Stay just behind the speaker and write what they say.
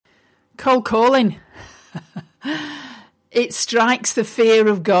Cold calling. It strikes the fear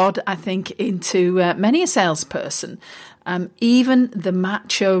of God, I think, into many a salesperson, even the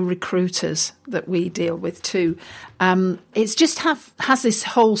macho recruiters that we deal with too. It's just has this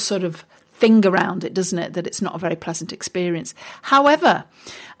whole sort of thing around it, doesn't it, that it's not a very pleasant experience. However,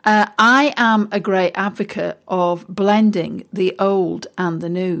 I am a great advocate of blending the old and the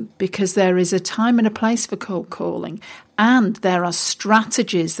new, because there is a time and a place for cold calling, and there are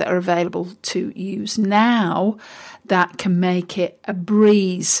strategies that are available to use now that can make it a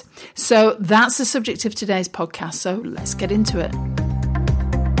breeze. So that's the subject of today's podcast. So let's get into it.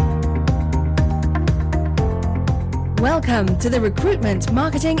 Welcome to the Recruitment,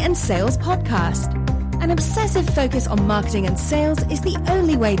 Marketing and Sales Podcast. An obsessive focus on marketing and sales is the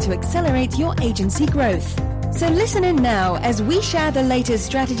only way to accelerate your agency growth. So listen in now as we share the latest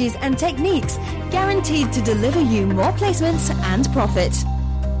strategies and techniques guaranteed to deliver you more placements and profit.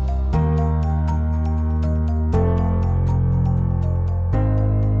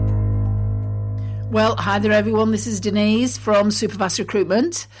 Well, hi there everyone. This is Denise from Superfast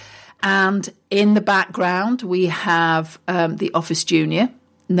Recruitment. And in the background, we have the Office Junior,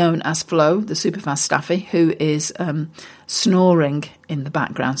 known as Flo, the Superfast staffy, who is snoring in the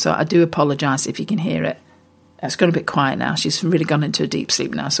background. So I do apologise if you can hear it. It's got a bit quiet now. She's really gone into a deep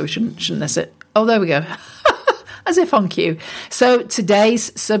sleep now, so we shouldn't miss it. Oh, there we go. As if on cue. So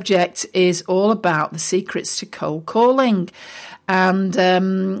today's subject is all about the secrets to cold calling. And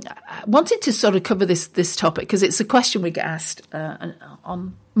I wanted to sort of cover this topic because it's a question we get asked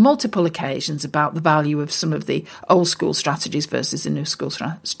on multiple occasions about the value of some of the old school strategies versus the new school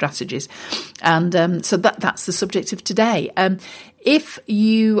strategies. And so that's the subject of today. If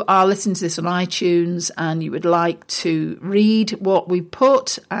you are listening to this on iTunes and you would like to read what we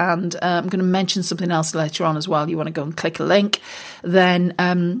put, and I'm going to mention something else later on as well, you want to go and click a link,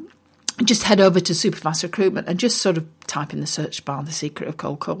 then just head over to Superfast Recruitment and just sort of type in the search bar, The Secret of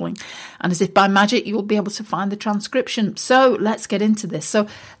Cold Calling. And as if by magic, you'll be able to find the transcription. So let's get into this. So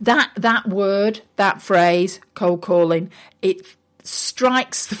that word, that phrase, cold calling, it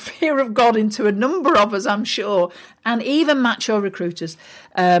strikes the fear of God into a number of us, I'm sure, and even macho recruiters,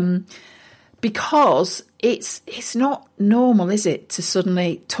 because it's not normal, is it, to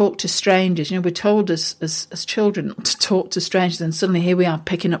suddenly talk to strangers? You know, we're told as children not to talk to strangers, and suddenly here we are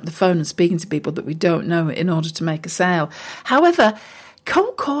picking up the phone and speaking to people that we don't know in order to make a sale. However,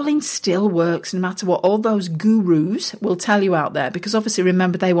 cold calling still works no matter what all those gurus will tell you out there, because obviously,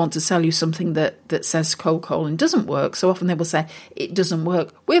 remember, they want to sell you something that says cold calling doesn't work. So often they will say it doesn't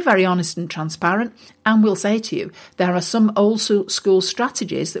work. We're very honest and transparent, and we'll say to you there are some old school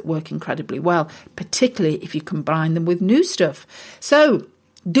strategies that work incredibly well, particularly if you combine them with new stuff. So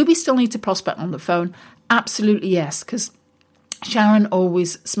do we still need to prospect on the phone? Absolutely yes, because Sharon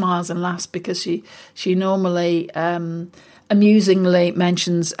always smiles and laughs because she normally amusingly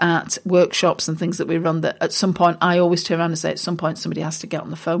mentions at workshops and things that we run that at some point, I always turn around and say at some point somebody has to get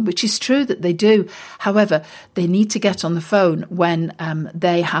on the phone, which is true that they do. However, they need to get on the phone when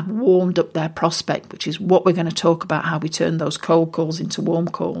they have warmed up their prospect, which is what we're going to talk about, how we turn those cold calls into warm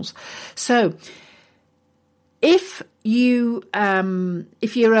calls. So if you're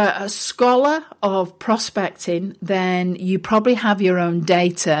a scholar of prospecting, then you probably have your own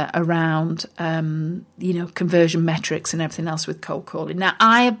data around, conversion metrics and everything else with cold calling. Now,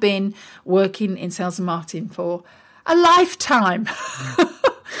 I have been working in sales and marketing for a lifetime,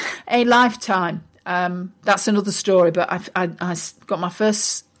 a lifetime. That's another story, but I got my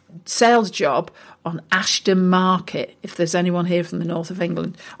first sales job on Ashton Market. If there's anyone here from the north of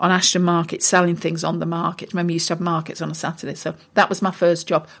England, on Ashton Market, selling things on the market. Remember, you used to have markets on a Saturday. So that was my first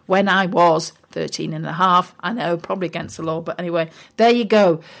job when I was 13 and a half. I know, probably against the law, but anyway, there you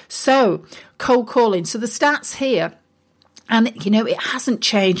go. So cold calling. So the stats here, and it hasn't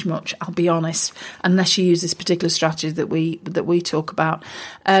changed much, I'll be honest, unless you use this particular strategy that we talk about.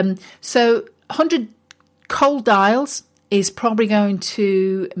 So 100 cold dials is probably going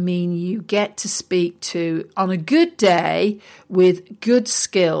to mean you get to speak to, on a good day with good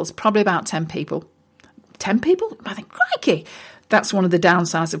skills, probably about 10 people. 10 people? I think, crikey, that's one of the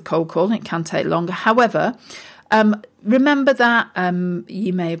downsides of cold calling. It can take longer. However, remember that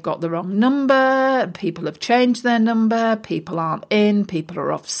you may have got the wrong number, people have changed their number, people aren't in, people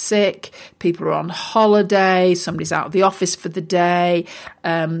are off sick, people are on holiday, somebody's out of the office for the day,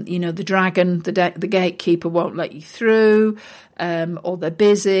 the dragon, the gatekeeper won't let you through, or they're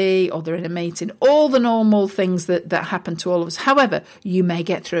busy, or they're in a meeting, all the normal things that happen to all of us. However, you may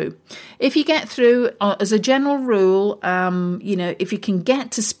get through. If you get through, as a general rule, if you can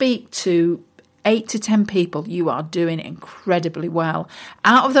get to speak to 8 to 10 people, you are doing incredibly well.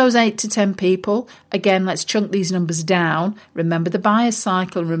 Out of those 8 to 10 people, again, let's chunk these numbers down. Remember the buyer's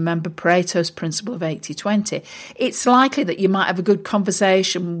cycle, remember Pareto's principle of 80-20. It's likely that you might have a good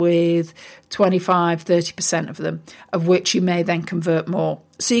conversation with 25, 30% of them, of which you may then convert more.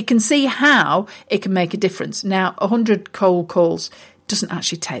 So you can see how it can make a difference. Now, 100 cold calls doesn't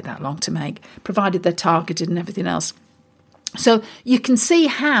actually take that long to make, provided they're targeted and everything else. So you can see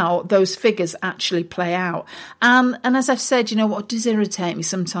how those figures actually play out. And as I've said, what does irritate me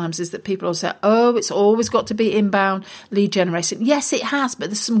sometimes is that people will say, oh, it's always got to be inbound lead generation. Yes, it has, but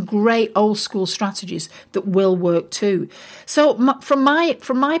there's some great old school strategies that will work too. So from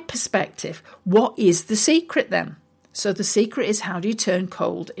my perspective, what is the secret then? So the secret is, how do you turn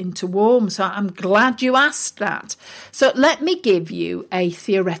cold into warm? So I'm glad you asked that. So let me give you a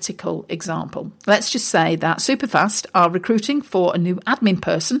theoretical example. Let's just say that Superfast are recruiting for a new admin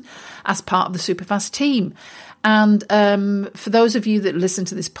person as part of the Superfast team. And for those of you that listen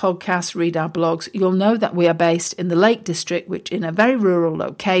to this podcast, read our blogs, you'll know that we are based in the Lake District, which in a very rural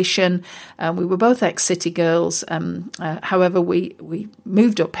location. We were both ex-city girls. However, we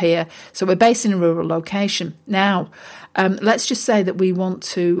moved up here. So we're based in a rural location. Now, let's just say that we want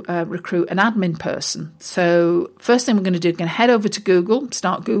to recruit an admin person. So first thing we're going to do, we're going to head over to Google,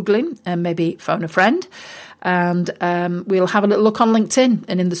 start Googling, and maybe phone a friend. And we'll have a little look on LinkedIn,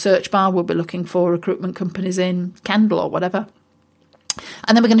 and in the search bar we'll be looking for recruitment companies in Kendal or whatever.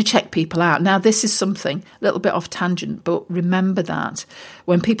 And then we're going to check people out. Now, this is something a little bit off tangent, but remember that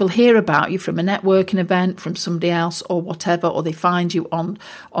when people hear about you from a networking event, from somebody else or whatever, or they find you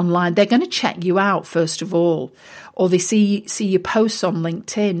online, they're going to check you out first of all, or they see your posts on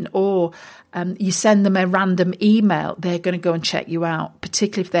LinkedIn, or you send them a random email, they're going to go and check you out,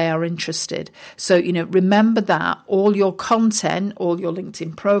 particularly if they are interested. So, remember that all your content, all your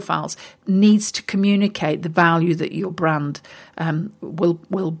LinkedIn profiles needs to communicate the value that your brand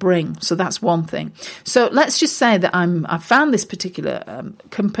will bring. So that's one thing. So let's just say that I found this particular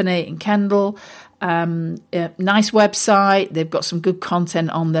company in Kendal. Nice website. They've got some good content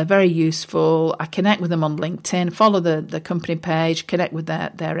on there, very useful. I connect with them on LinkedIn, follow the company page, connect with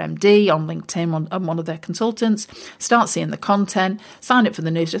their MD on LinkedIn, on one of their consultants, start seeing the content, sign up for the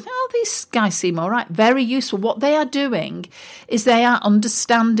newsletter. Oh, these guys seem all right, very useful. What they are doing is they are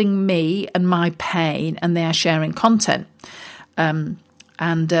understanding me and my pain, and they are sharing content.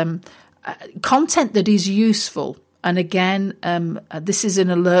 Content that is useful. And again, this is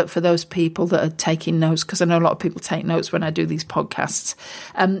an alert for those people that are taking notes, because I know a lot of people take notes when I do these podcasts,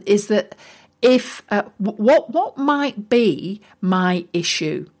 is that if what might be my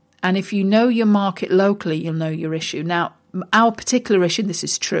issue, and if you know your market locally, you'll know your issue. Now, our particular issue, this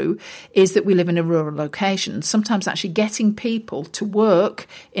is true, is that we live in a rural location. Sometimes actually getting people to work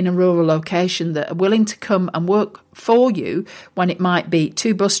in a rural location that are willing to come and work for you when it might be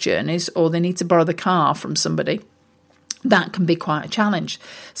 2 bus journeys, or they need to borrow the car from somebody, that can be quite a challenge.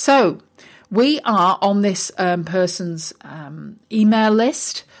 So we are on this person's email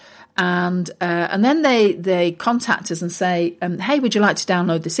list, and then they contact us and say, hey, would you like to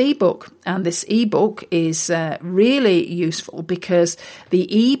download this ebook? And this ebook is really useful, because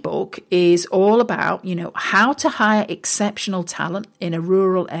the ebook is all about, how to hire exceptional talent in a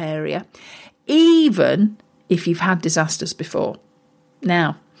rural area, even if you've had disasters before.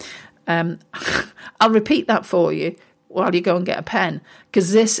 Now, I'll repeat that for you while you go and get a pen,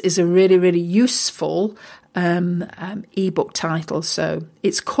 because this is a really, really useful ebook title. So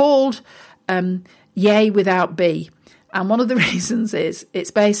it's called Yay Without B. And one of the reasons is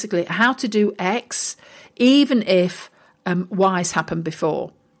it's basically how to do X even if Y's happened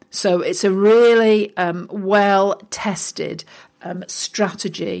before. So it's a really well-tested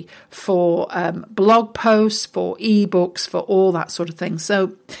strategy for blog posts, for ebooks, for all that sort of thing.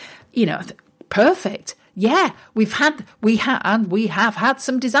 So, perfect. Yeah, we have had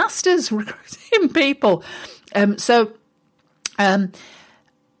some disasters recruiting people. I'm going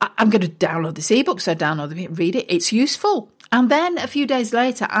to download this ebook. So read it. It's useful. And then a few days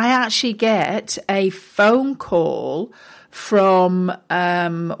later, I actually get a phone call from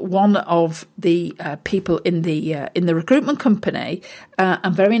one of the people in the recruitment company,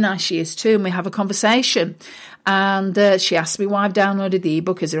 and very nice she is too. And we have a conversation. And she asked me why I've downloaded the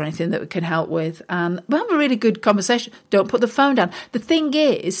ebook. Is there anything that we can help with? And we have a really good conversation. Don't put the phone down. The thing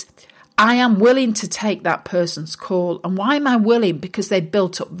is, I am willing to take that person's call. And why am I willing? Because they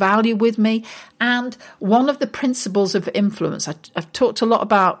built up value with me. And one of the principles of influence, I've talked a lot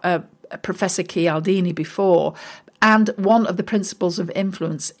about Professor Cialdini before, And one of the principles of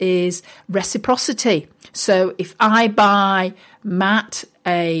influence is reciprocity. So if I buy Matt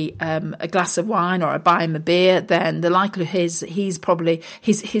a glass of wine, or I buy him a beer, then the likelihood is he's probably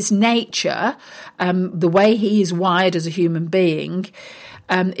his nature, the way he is wired as a human being,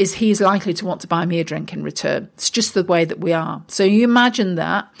 is he's likely to want to buy me a drink in return. It's just the way that we are. So you imagine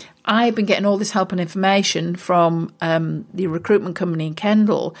that I've been getting all this help and information from the recruitment company in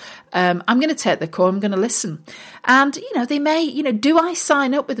Kendal. I'm going to take the call. I'm going to listen. And, they may, do I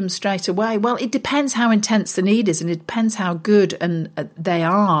sign up with them straight away? Well, it depends how intense the need is, and it depends how good and they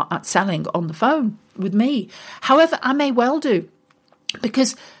are at selling on the phone with me. However, I may well do,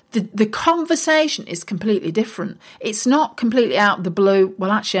 because the conversation is completely different. It's not completely out of the blue. Well,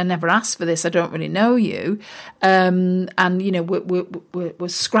 actually, I never asked for this. I don't really know you. And, we're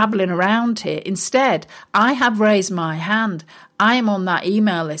scrabbling around here. Instead, I have raised my hand. I am on that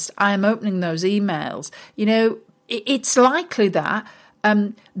email list. I am opening those emails. It's likely that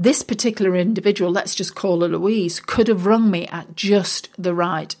this particular individual, let's just call her Louise, could have rung me at just the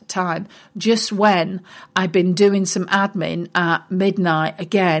right time, just when I've been doing some admin at midnight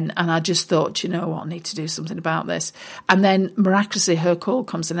again, and I just thought, I need to do something about this. And then miraculously, her call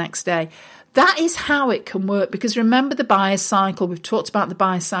comes the next day. That is how it can work, because remember the buyer's cycle. We've talked about the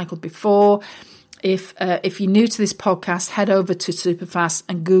buyer's cycle before. If you're new to this podcast, head over to Superfast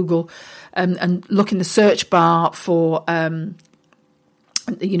and Google and look in the search bar for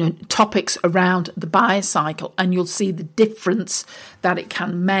topics around the buyer cycle, and you'll see the difference that it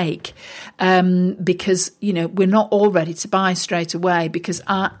can make, because we're not all ready to buy straight away, because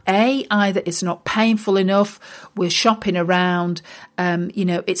either it's not painful enough, we're shopping around,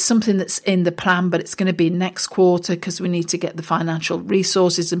 it's something that's in the plan but it's going to be next quarter because we need to get the financial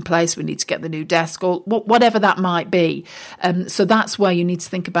resources in place, we need to get the new desk, or whatever that might be. So that's where you need to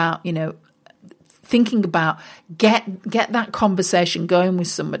think about thinking about get that conversation going with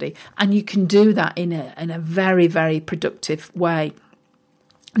somebody, and you can do that in a very, very productive way.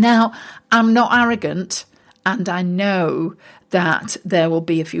 Now, I'm not arrogant, and I know that there will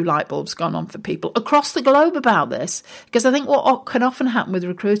be a few light bulbs gone on for people across the globe about this, because I think what can often happen with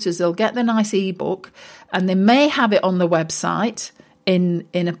recruiters, they'll get their nice ebook and they may have it on the website in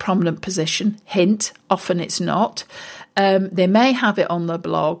a prominent position. Hint, often it's not. They may have it on their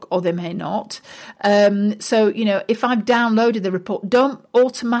blog, or they may not. So, if I've downloaded the report, don't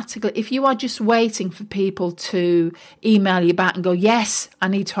automatically, if you are just waiting for people to email you back and go, yes, I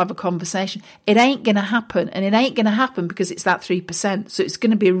need to have a conversation, it ain't going to happen. And it ain't going to happen because it's that 3%. So it's going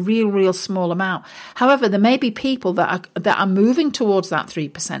to be a real small amount. However, there may be people that are moving towards that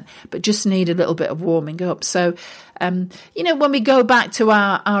 3%, but just need a little bit of warming up. So, when we go back to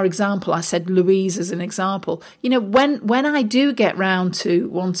our example, I said Louise as an example, when I do get round to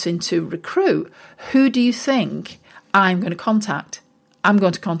wanting to recruit, who do you think I'm going to contact? I'm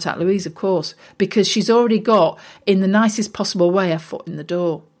going to contact Louise, of course, because she's already got, in the nicest possible way, a foot in the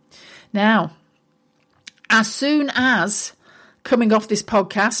door. Now, as soon as coming off this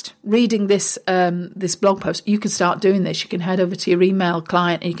podcast, reading this this blog post, you can start doing this. You can head over to your email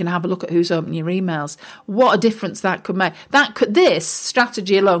client and you can have a look at who's opening your emails. What a difference that could make. This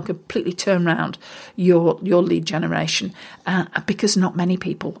strategy alone could completely turn around your lead generation, because not many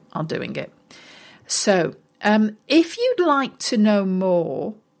people are doing it. So if you'd like to know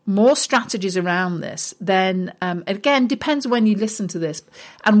more strategies around this, then again, depends when you listen to this.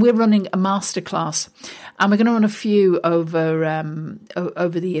 And we're running a masterclass, and we're going to run a few over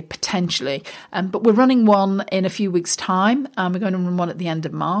the year potentially. But we're running one in a few weeks' time, and we're going to run one at the end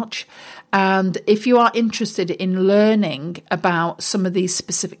of March. And if you are interested in learning about some of these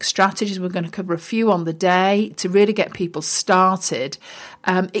specific strategies, we're going to cover a few on the day to really get people started.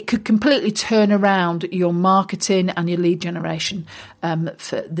 It could completely turn around your marketing and your lead generation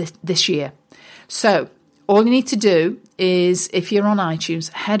for this year. So all you need to do is, if you're on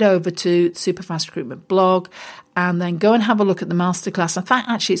iTunes, head over to Superfast Recruitment blog and then go and have a look at the masterclass. In fact,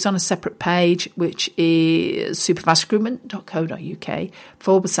 actually, it's on a separate page, which is superfastrecruitment.co.uk/, I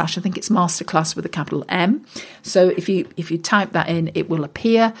think it's masterclass with a capital M. So if you type that in, it will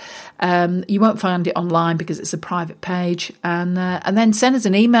appear. You won't find it online because it's a private page. And then send us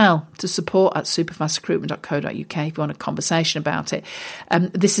an email to support@superfastrecruitment.co.uk if you want a conversation about it.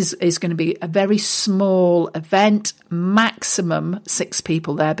 This is going to be a very small event, maximum 6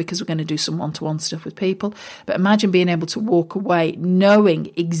 people there, because we're going to do some one-to-one stuff with people. But imagine being able to walk away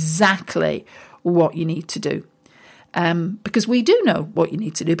knowing exactly what you need to do. Because we do know what you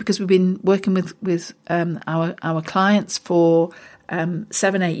need to do, because we've been working with our clients for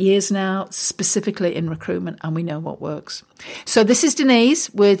 7-8 years now, specifically in recruitment, and we know what works. So this is Denise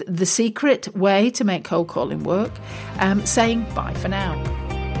with the secret way to make cold calling work, saying bye for now.